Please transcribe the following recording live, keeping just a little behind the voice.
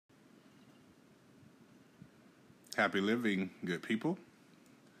Happy living, good people.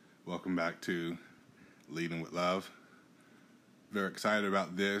 Welcome back to Leading with Love. Very excited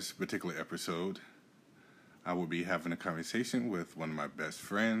about this particular episode. I will be having a conversation with one of my best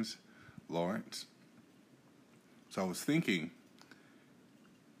friends, Lawrence. So I was thinking,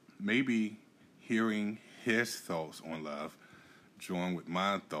 maybe hearing his thoughts on love, joined with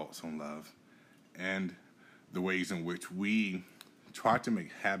my thoughts on love, and the ways in which we try to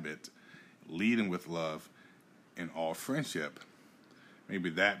make habit leading with love in all friendship. Maybe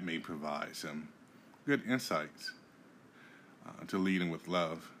that may provide some good insights to leading with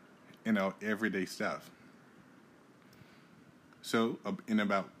love in our everyday stuff. So, in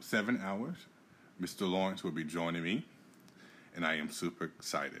about 7 hours, Mr. Lawrence will be joining me, and I am super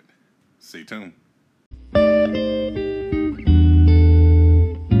excited. Stay tuned.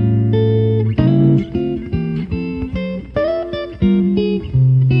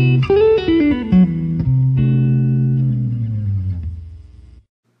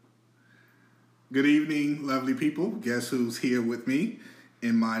 Good evening, lovely people. Guess who's here with me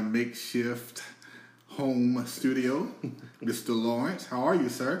in my makeshift home studio? Mr. Lawrence. How are you,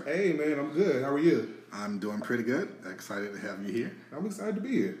 sir? Hey, man, I'm good. How are you? I'm doing pretty good. Excited to have you here. I'm excited to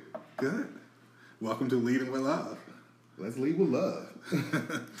be here. Good. Welcome to Leading with Love. Let's lead with love.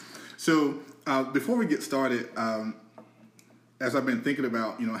 So, before we get started, as I've been thinking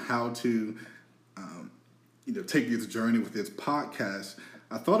about, how to, take this journey with this podcast,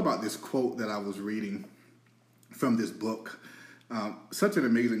 I thought about this quote that I was reading from this book. Such an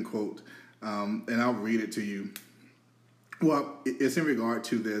amazing quote, and I'll read it to you. Well, it's in regard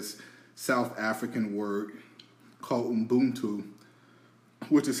to this South African word called Ubuntu,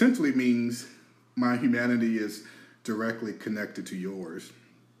 which essentially means my humanity is directly connected to yours.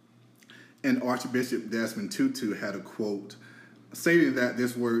 And Archbishop Desmond Tutu had a quote stating that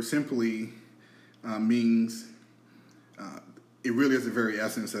this word simply means it really is the very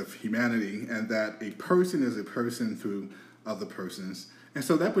essence of humanity, and that a person is a person through other persons. And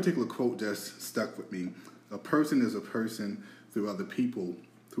so that particular quote just stuck with me. A person is a person through other people,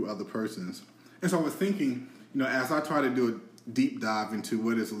 through other persons. And so I was thinking, as I try to do a deep dive into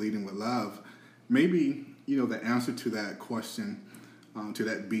what is leading with love, maybe, the answer to that question, to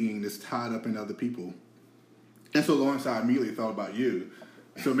that being is tied up in other people. And so, Lawrence, I immediately thought about you.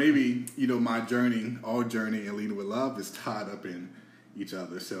 So maybe, my journey, our journey in leading with love is tied up in each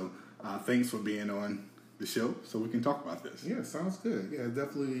other. So thanks for being on the show so we can talk about this. Yeah, sounds good. Yeah,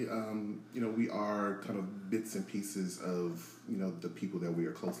 definitely, we are kind of bits and pieces of, the people that we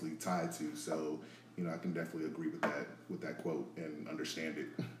are closely tied to. So, I can definitely agree with that quote and understand it.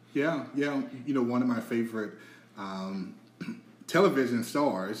 Yeah. One of my favorite television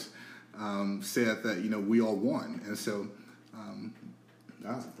stars said that, we are one. And so...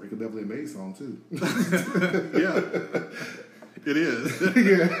 That's a freaking Beverly May song too. Yeah, it is.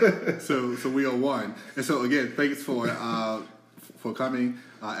 Yeah. So we are one, and so again, thanks for coming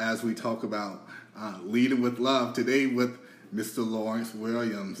as we talk about leading with love today with Mr. Lawrence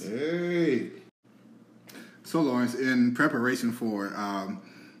Williams. Hey. So Lawrence, in preparation for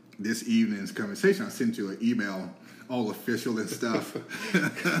this evening's conversation, I sent you an email, all official and stuff.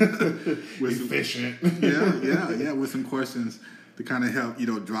 Efficient. Yeah, with some questions to kind of help,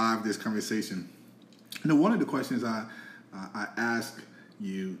 drive this conversation. One of the questions I ask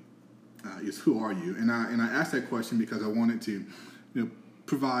you is, who are you? And I asked that question because I wanted to,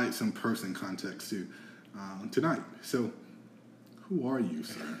 provide some person context to tonight. So, who are you,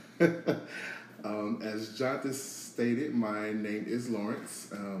 sir? As Jonathan stated, my name is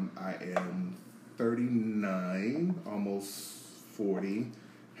Lawrence. I am 39, almost 40.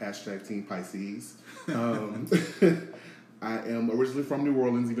 # Team Pisces. I am originally from New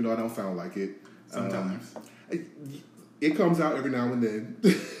Orleans, even though I don't sound like it. Sometimes. It comes out every now and then.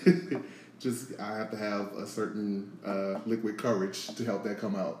 Just, I have to have a certain liquid courage to help that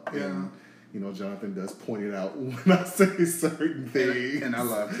come out. Yeah. And, Jonathan does point it out when I say certain things. And I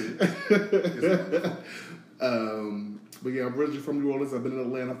love to. But yeah, I'm originally from New Orleans. I've been in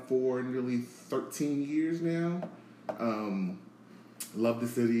Atlanta for nearly 13 years now. Love the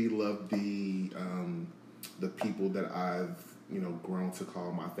city, love the people that I've, grown to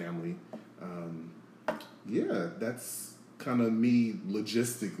call my family. Yeah, that's kind of me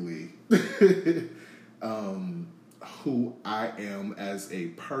logistically. Who I am as a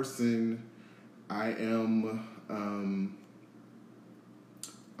person. I'm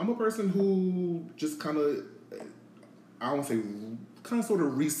a person who just kind of, I won't say kind of sort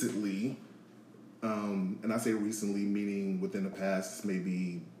of recently, and I say recently meaning within the past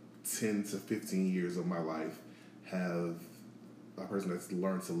maybe 10 to 15 years of my life, have a person that's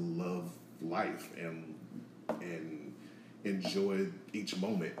learned to love life and and enjoy each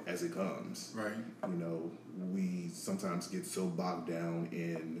moment as it comes. Right. You know, we sometimes get so bogged down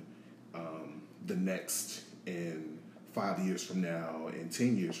in the next and 5 years from now and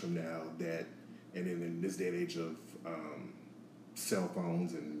 10 years from now that, and then in this day and age of cell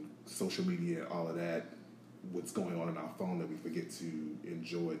phones and social media and all of that, what's going on in our phone, that we forget to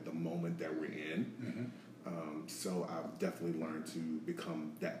enjoy the moment that we're in. Mm-hmm. So I've definitely learned to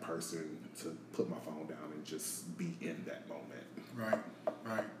become that person, to put my phone down and just be in that moment. Right.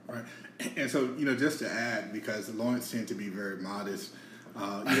 And so, just to add, because Lawrence tends to be very modest,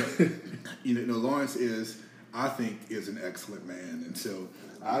 Lawrence I think is an excellent man. And so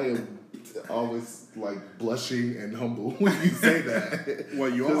I am always like blushing and humble when you say that. Well,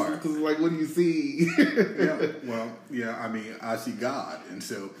 you are. Because like, what do you see? Yeah. Well, yeah. I mean, I see God, and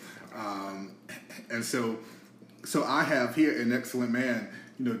so I have here an excellent man.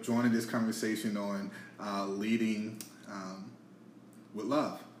 Joining this conversation on leading with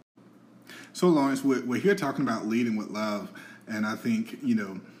love. So, Lawrence, we're here talking about leading with love, and I think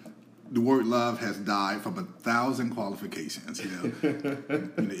the word love has died from 1,000 qualifications.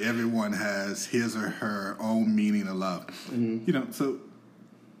 Everyone has his or her own meaning of love. Mm-hmm. So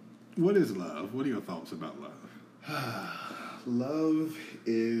what is love? What are your thoughts about love? Love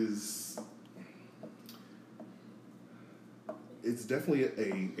is, it's definitely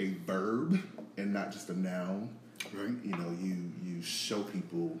a verb and not just a noun. Right. You show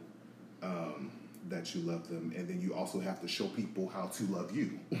people that you love them, and then you also have to show people how to love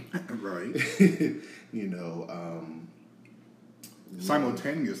you. Right.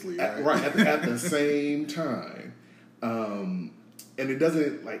 Simultaneously, right? At the same time. And it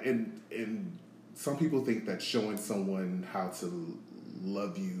doesn't, like, and some people think that showing someone how to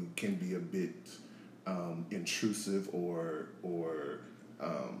love you can be a bit intrusive or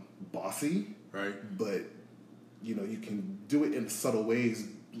bossy. Right. But you can do it in subtle ways.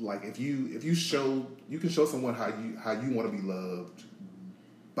 Like if you can show someone how you want to be loved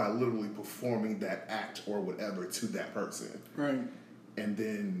by literally performing that act or whatever to that person. Right. And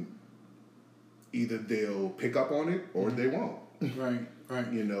then either they'll pick up on it or they won't. Right.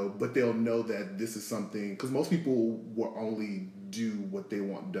 But they'll know that this is something, because most people will only do what they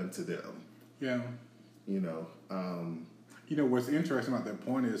want done to them. Yeah. What's interesting about that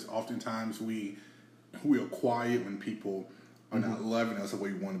point is oftentimes we are quiet when people are not loving us the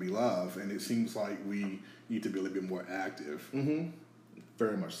way we want to be loved, and it seems like we need to be a little bit more active. Mm-hmm.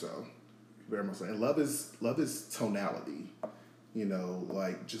 Very much so. And love is tonality.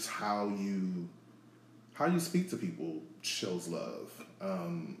 Like just how you speak to people shows love.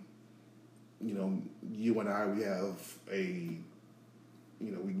 You and I, we have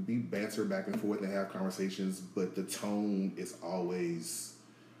we banter back and forth and have conversations, but the tone is always,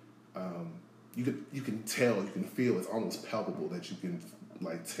 you can tell, you can feel, it's almost palpable that you can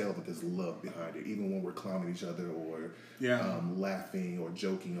like tell that there's love behind it, even when we're clowning each other or laughing or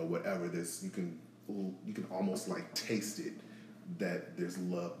joking or whatever. You can almost like taste it, that there's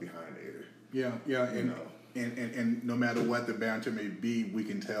love behind it. Yeah. And no matter what the banter may be, we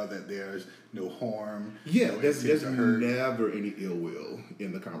can tell that there's no harm. Yeah, there's never any ill will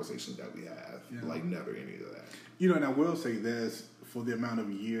in the conversations that we have. Yeah. Like never any of that. And I will say this, for the amount of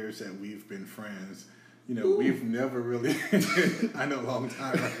years that we've been friends, we've never really, I know, a long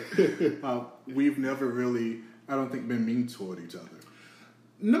time, right? We've never really, I don't think, been mean toward each other.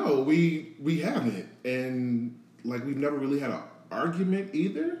 No, we haven't. And like we've never really had an argument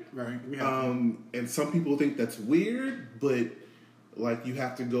either. Right. We haven't. And some people think that's weird, but like you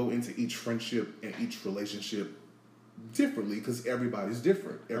have to go into each friendship and each relationship differently because everybody's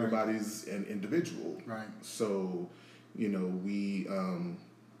different. Everybody's an individual. Right. So, we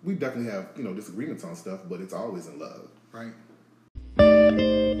definitely have, disagreements on stuff, but it's always in love. Right.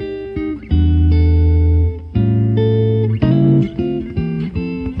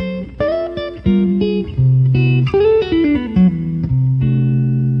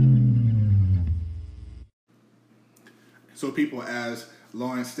 So people, as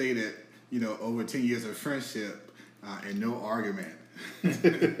Lawrence stated, over 10 years of friendship and no argument.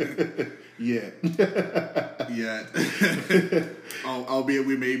 Yet. Albeit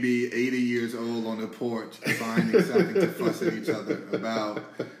we may be 80 years old on the porch finding something to fuss at each other about.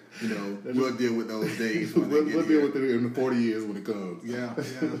 We'll deal with those days. We'll deal with it in 40 years when it comes. Yeah.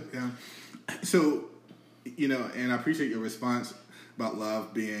 So, and I appreciate your response about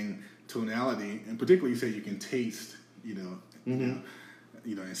love being tonality, and particularly you say you can taste, and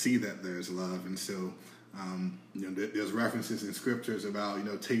see that there's love, and so. There's references in scriptures about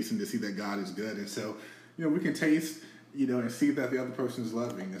tasting to see that God is good, and so we can taste and see that the other person is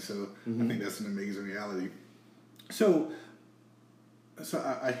loving, and so I think that's an amazing reality. So,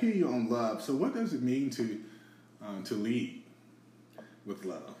 I hear you on love. So, what does it mean to lead with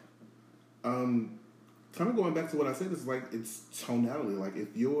love? Kind of going back to what I said, it's like it's tonality. Like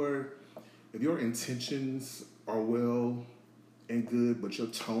if your intentions are well and good, but your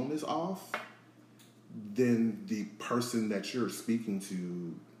tone is off, then the person that you're speaking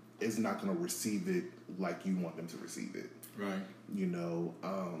to is not going to receive it like you want them to receive it. Right. You know,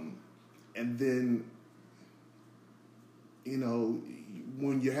 and then, you know,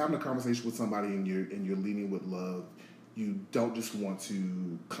 when you're having a conversation with somebody and you're leading with love, you don't just want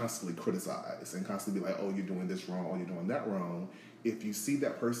to constantly criticize and constantly be like, oh, you're doing this wrong, or you're doing that wrong. If you see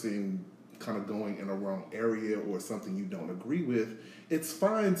that person kind of going in a wrong area or something you don't agree with, it's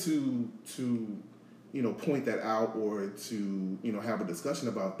fine to you know, point that out or to, you know, have a discussion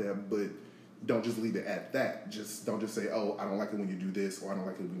about that, but don't just leave it at that. Just don't just say, oh, I don't like it when you do this, or I don't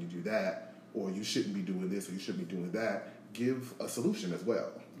like it when you do that, or you shouldn't be doing this, or you shouldn't be doing that. Give a solution as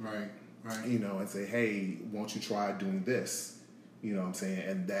well. Right. Right. You know, and say, hey, won't you try doing this? You know what I'm saying?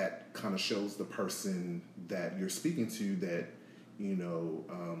 And that kind of shows the person that you're speaking to that, you know,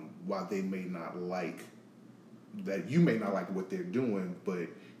 while they may not like, that you may not like what they're doing, but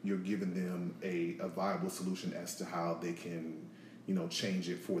you're giving them a viable solution as to how they can, you know, change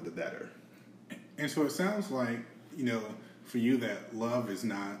it for the better. And so it sounds like, you know, for you that love is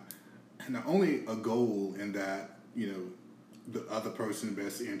not only a goal in that, you know, the other person's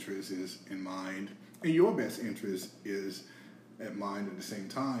best interest is in mind, and your best interest is at mind at the same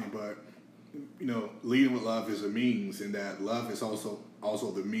time. But, you know, leading with love is a means, and that love is also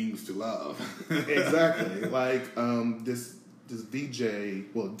the means to love. Exactly. Like this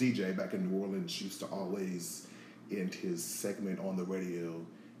DJ back in New Orleans used to always end his segment on the radio,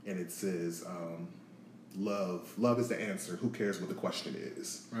 and it says, "Love is the answer. Who cares what the question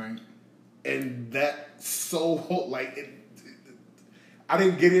is?" Right. And that so like it. I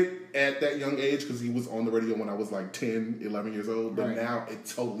didn't get it at that young age because he was on the radio when I was like 10, 11 years old. But now it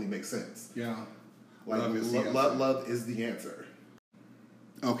totally makes sense. Yeah. Like love is the answer.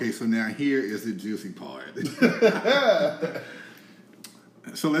 Okay, so now here is the juicy part.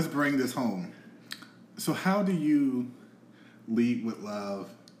 So let's bring this home. So how do you lead with love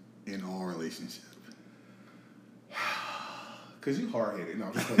in all relationships? Because you hard-headed. No,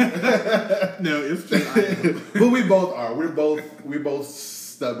 I'm just No, it's true. But we both are. We're both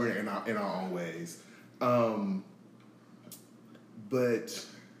stubborn in our own ways. But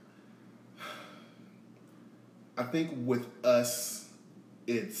I think with us,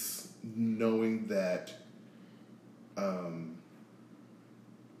 it's knowing that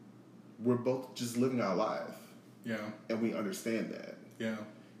we're both just living our life. Yeah. And we understand that. Yeah.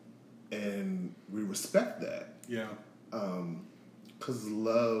 And we respect that. Yeah. Because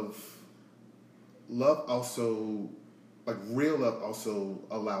love also, like real love also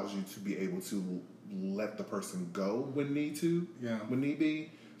allows you to be able to let the person go when need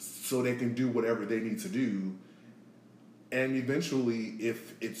be, so they can do whatever they need to do. And eventually,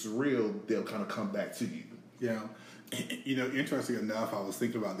 if it's real, they'll kind of come back to you. Yeah. You know, interesting enough, I was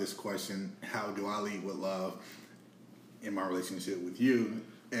thinking about this question, how do I lead with love in my relationship with you?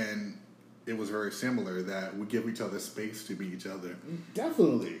 And it was very similar, that we give each other space to be each other.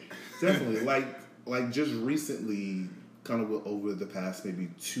 Definitely. like just recently, kind of over the past maybe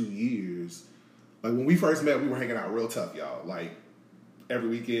 2 years, like when we first met, we were hanging out real tough, y'all. Like every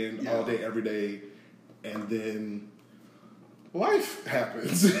weekend, all day, every day. And then life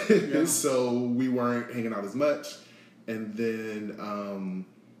happens. Yeah. So we weren't hanging out as much. And then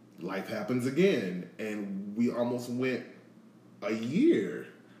life happens again. And we almost went a year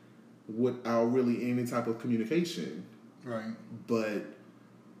without really any type of communication. Right. But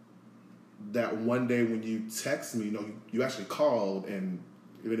that one day when you text me, you actually called, and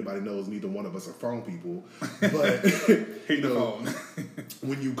if anybody knows, neither one of us are phone people. But hate the phone.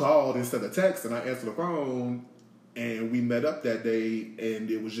 When you called instead of text, and I answered the phone, and we met up that day,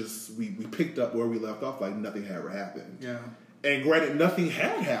 and it was just we picked up where we left off, like nothing had ever happened. Yeah. And granted, nothing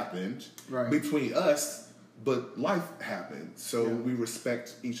had happened between us, but life happened. So we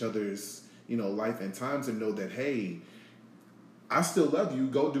respect each other's, life and times, and know that, hey, I still love you.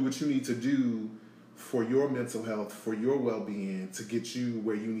 Go do what you need to do for your mental health, for your well-being, to get you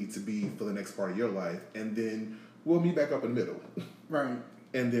where you need to be for the next part of your life. And then we'll meet back up in the middle. Right.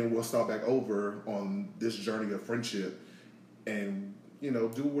 And then we'll start back over on this journey of friendship and,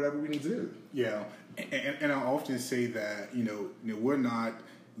 do whatever we need to do. Yeah. And I often say that, we're not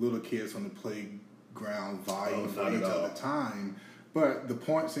little kids on the playground vying for each other's time. But the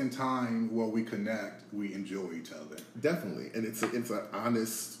points in time where we connect, we enjoy each other. Definitely. And it's an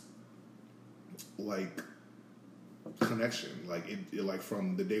honest, connection. Like it like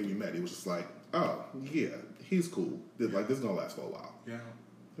from the day we met, it was just like, oh yeah, he's cool. Like this is gonna last for a while. Yeah.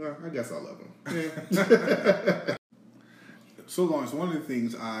 Well, I guess I love him. Yeah. So, Lawrence, one of the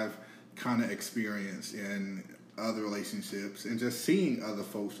things I've kind of experienced in other relationships and just seeing other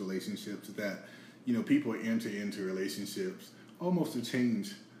folks' relationships is that, you know, people enter into relationships almost to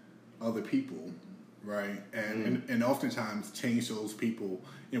change other people, right? And oftentimes change those people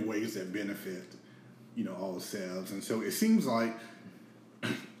in ways that benefit, you know, ourselves. And so it seems like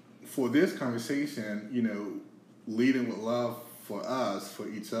for this conversation, you know, leading with love for us, for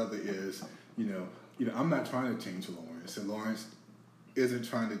each other is, you know, I'm not trying to change Lawrence, and Lawrence isn't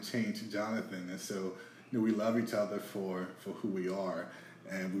trying to change Jonathan. And so, you know, we love each other for who we are,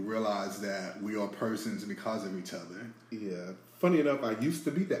 and we realize that we are persons because of each other. Yeah. Funny enough, I used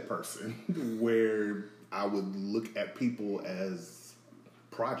to be that person where I would look at people as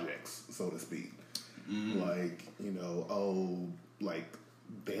projects, so to speak. Like, you know, oh, like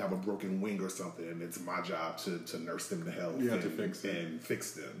they have a broken wing or something, and it's my job to nurse them to health. You have to fix it. And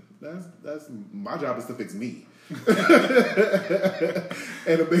fix them. That's my job is to fix me. And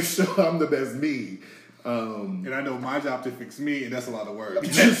to make sure I'm the best me. And I know my job to fix me, and that's a lot of work.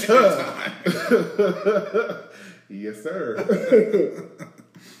 Yes, sir.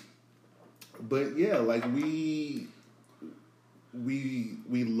 But yeah, like we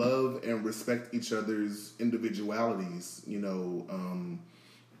love and respect each other's individualities. When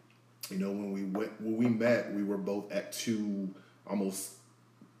we met, we were both at two almost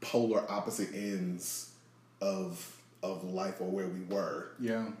polar opposite ends of life, or where we were.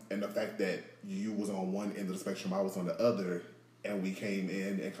 Yeah. And the fact that you was on one end of the spectrum, I was on the other, and we came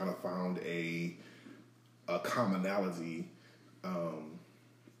in and kind of found a commonality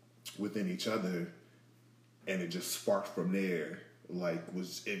within each other, and it just sparked from there. Like,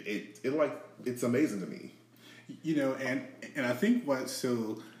 it's amazing to me. You know, and I think what's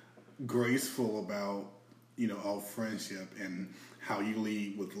so graceful about, you know, our friendship and how you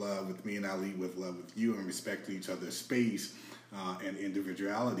lead with love with me and I lead with love with you and respect each other's space and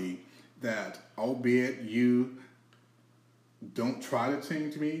individuality, that albeit you don't try to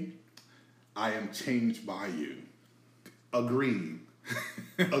change me, I am changed by you. Agreed.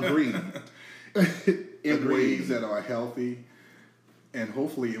 In ways that are healthy, and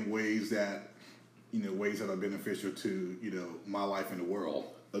hopefully in ways that, you know, ways that are beneficial to, you know, my life in the world.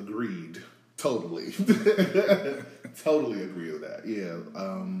 Agreed. Totally. Totally agree with that. Yeah.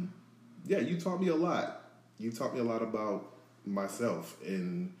 Yeah, you taught me a lot. You taught me a lot about myself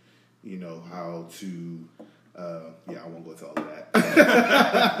and, you know, how to, I won't go into all of that.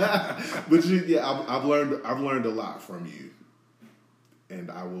 But I've learned a lot from you. And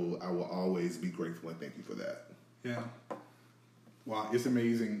I will always be grateful and thank you for that. Yeah. Wow, it's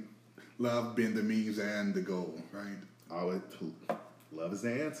amazing. Love being the means and the goal, right? Always, love is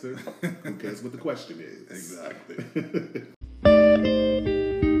the answer. Who cares what the question is? Exactly.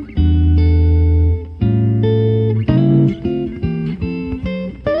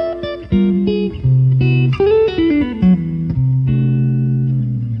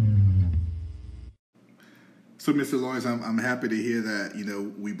 So, Mr. Lawrence, I'm happy to hear that, you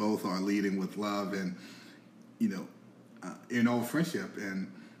know, we both are leading with love and, you know, in our friendship,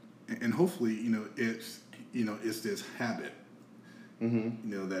 and hopefully, you know, it's this habit, you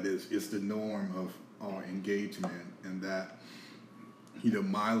know, that it's the norm of our engagement, and that, you know,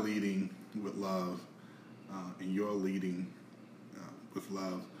 my leading with love and your leading with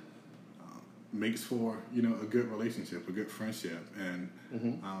love makes for, you know, a good relationship, a good friendship, and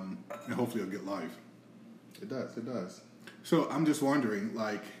hopefully a good life. It does. So I'm just wondering,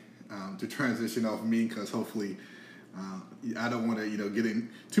 like, to transition off me, because hopefully I don't want to, you know, get in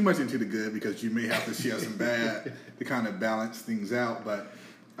too much into the good, because you may have to share some bad to kind of balance things out. But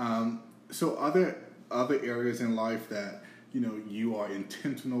so are there other areas in life that, you know, you are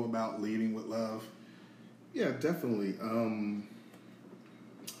intentional about leading with love? Yeah, definitely.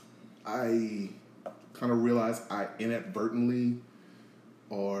 I kind of realized I inadvertently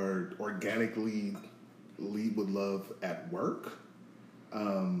or organically lead with love at work.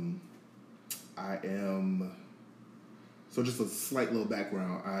 So just a slight little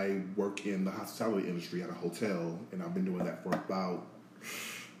background. I work in the hospitality industry at a hotel, and I've been doing that for about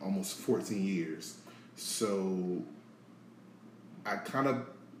almost 14 years. So I kind of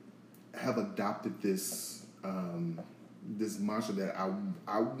have adopted this this mantra that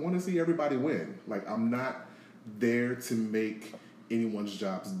I want to see everybody win. Like, I'm not there to make anyone's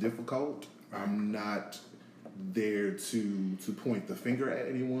jobs difficult. I'm not there to point the finger at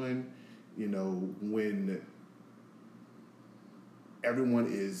anyone. You know, when everyone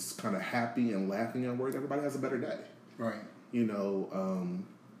is kind of happy and laughing at work, everybody has a better day. Right. You know,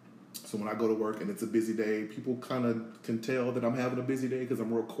 so when I go to work and it's a busy day, people kind of can tell that I'm having a busy day because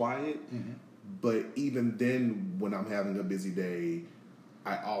I'm real quiet. Mm-hmm. But even then, when I'm having a busy day,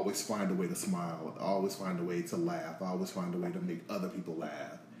 I always find a way to smile. I always find a way to laugh. I always find a way to make other people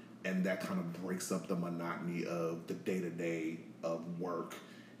laugh. And that kind of breaks up the monotony of the day-to-day of work.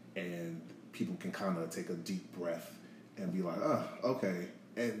 And people can kind of take a deep breath and be like, oh, okay.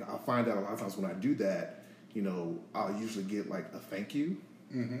 And I find out a lot of times when I do that, you know, I'll usually get like a thank you.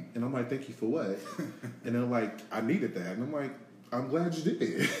 Mm-hmm. And I'm like, thank you for what? And they're like, I needed that. And I'm like, I'm glad you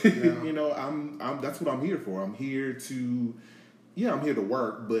did. Yeah. You know, I'm that's what I'm here for. I'm here to, I'm here to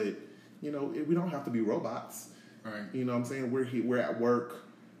work, but, you know, we don't have to be robots. Right. You know what I'm saying? We're at work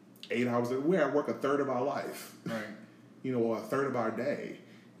 8 hours. We're at work a third of our life. Right. You know, or a third of our day.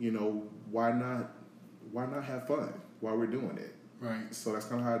 You know, why not have fun while we're doing it? Right. So that's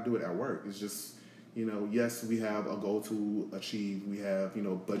kind of how I do it at work. It's just, you know, yes, we have a goal to achieve. We have, you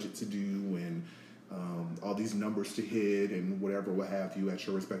know, budget to do and all these numbers to hit and whatever, what have you at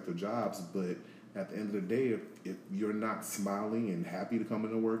your respective jobs. But at the end of the day, if you're not smiling and happy to come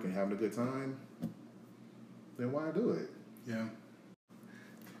into work and having a good time, then why do it? Yeah.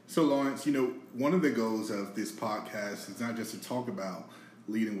 So, Lawrence, you know, one of the goals of this podcast is not just to talk about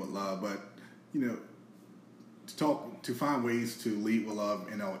leading with love, but, you know, to find ways to lead with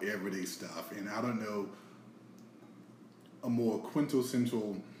love in our everyday stuff. And I don't know a more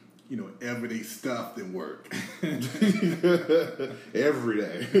quintessential, you know, everyday stuff than work. Every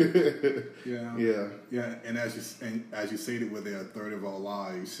day. Yeah. Yeah. Yeah. And as you stated, we're there a third of our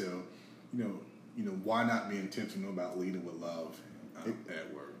lives. So, you know, why not be intentional about leading with love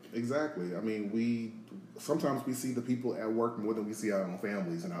at work? Exactly. I mean, sometimes we see the people at work more than we see our own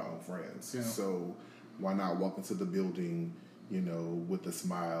families and our own friends. Yeah. So why not walk into the building, you know, with a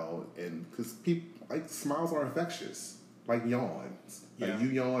smile? And because people, like, smiles are infectious, like yawns. Yeah. Like you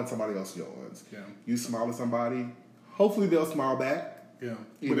yawn, somebody else yawns. Yeah. You smile at somebody, hopefully they'll smile back. Yeah.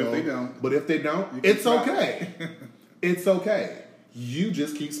 But if they don't, it's okay. It's okay. You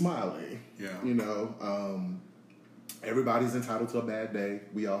just keep smiling. Yeah. You know, everybody's entitled to a bad day.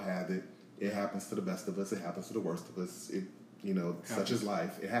 We all have it. It happens to the best of us. It happens to the worst of us. It, you know, such is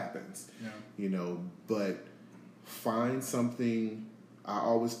life. It happens. Yeah. You know, but find something. I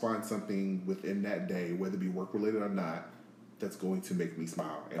always find something within that day, whether it be work related or not, that's going to make me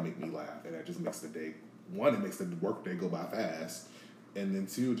smile and make me laugh, and that just makes the day. One, it makes the work day go by fast, and then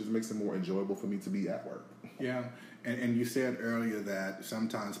two, it just makes it more enjoyable for me to be at work. Yeah, and you said earlier that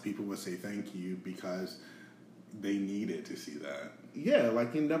sometimes people would say thank you because they needed to see that. Yeah,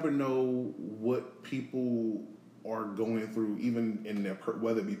 like you never know what people are going through, even in their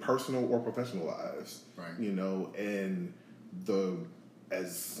whether it be personal or professional lives. Right. You know, and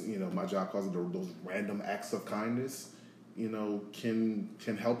as you know, my job calls it those random acts of kindness. You know, can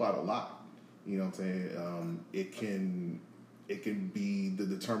help out a lot. You know what I'm saying? It can be the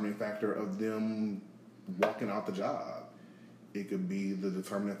determining factor of them walking out the job. It could be the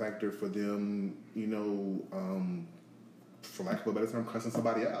determining factor for them, you know, for lack of a better term, cussing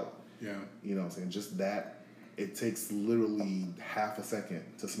somebody out. Yeah. You know what I'm saying? Just that, it takes literally half a second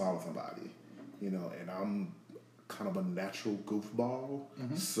to smile at somebody. You know, and I'm kind of a natural goofball.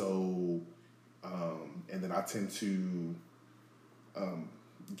 Mm-hmm. So, and then I tend to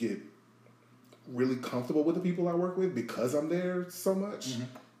get really comfortable with the people I work with because I'm there so much. Mm-hmm.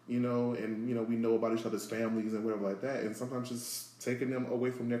 You know, and, you know, we know about each other's families and whatever like that. And sometimes just taking them away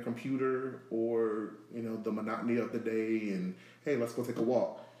from their computer or, you know, the monotony of the day and, hey, let's go take a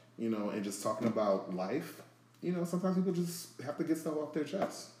walk, you know, and just talking about life. You know, sometimes people just have to get stuff off their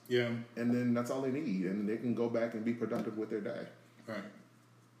chest. Yeah. And then that's all they need. And they can go back and be productive with their day. Right.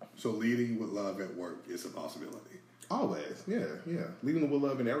 So leading with love at work is a possibility. Always. Yeah, yeah. Leading with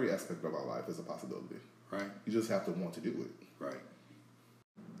love in every aspect of our life is a possibility. Right. You just have to want to do it. Right.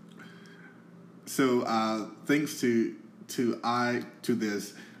 So, thanks to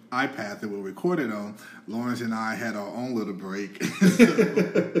this iPad that we're recording on, Lawrence and I had our own little break,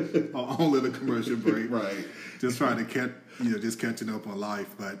 our own little commercial break, right? Just trying to just catching up on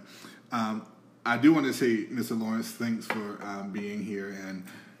life. But I do want to say, Mr. Lawrence, thanks for being here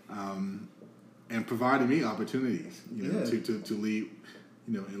and providing me opportunities, to lead,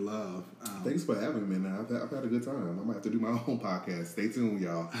 in love. Thanks for having me, man. I've had a good time. I might have to do my own podcast. Stay tuned,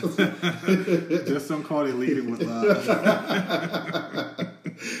 y'all. Just don't call it Leading with Love.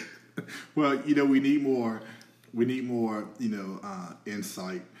 Well, we need more. We need more,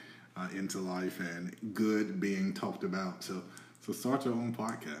 insight into life and good being talked about. So start your own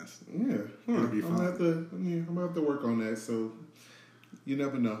podcast. Yeah, I'm gonna have to work on that. So You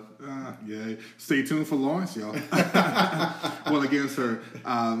never know. Yeah. Stay tuned for Lawrence, y'all. Well, again, sir,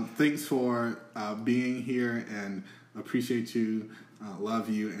 thanks for being here, and appreciate you, love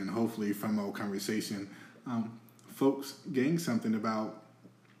you, and hopefully from our conversation, folks gain something about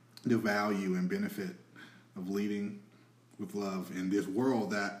the value and benefit of leading with love in this world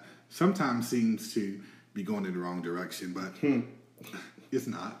that sometimes seems to be going in the wrong direction, but it's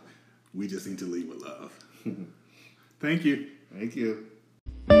not. We just need to lead with love. Thank you. Thank you.